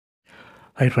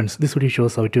Hi friends, this video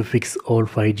shows how to fix all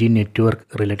 5G network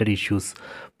related issues.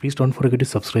 Please don't forget to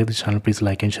subscribe the channel. Please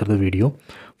like and share the video.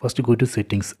 First go to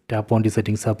settings, tap on the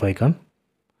settings app icon,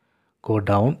 go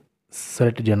down,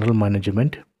 select general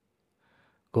management,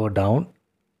 go down,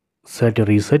 set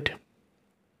reset,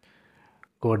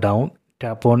 go down,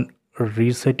 tap on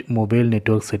reset mobile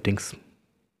network settings,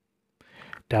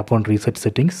 tap on reset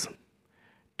settings,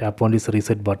 tap on this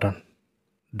reset button.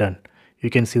 Done. You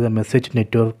can see the message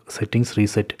network settings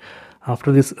reset.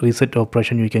 After this reset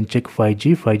operation, you can check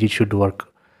 5G. 5G should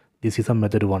work. This is a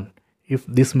method 1. If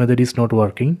this method is not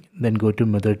working, then go to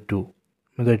method 2.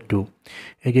 Method 2.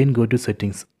 Again go to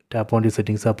settings. Tap on the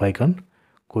settings app icon.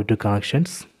 Go to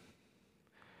connections.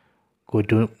 Go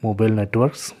to mobile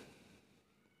networks.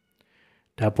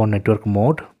 Tap on network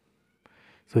mode.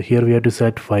 So here we have to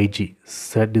set 5G.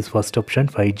 Set this first option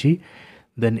 5G.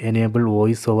 Then enable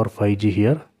voice over 5G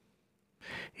here.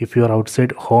 If you are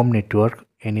outside home network,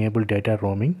 enable data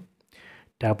roaming.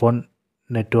 Tap on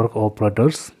network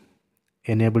operators.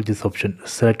 Enable this option.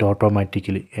 Select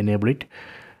automatically. Enable it.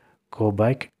 Go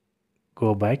back.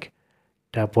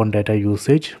 Tap on data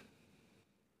usage.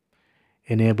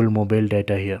 Enable mobile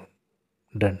data here.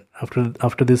 Done.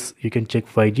 After this, you can check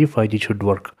 5G. 5G should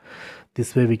work.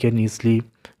 This way we can easily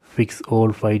fix all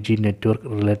 5G network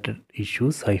related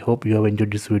issues. I hope you have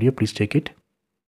enjoyed this video. Please check it.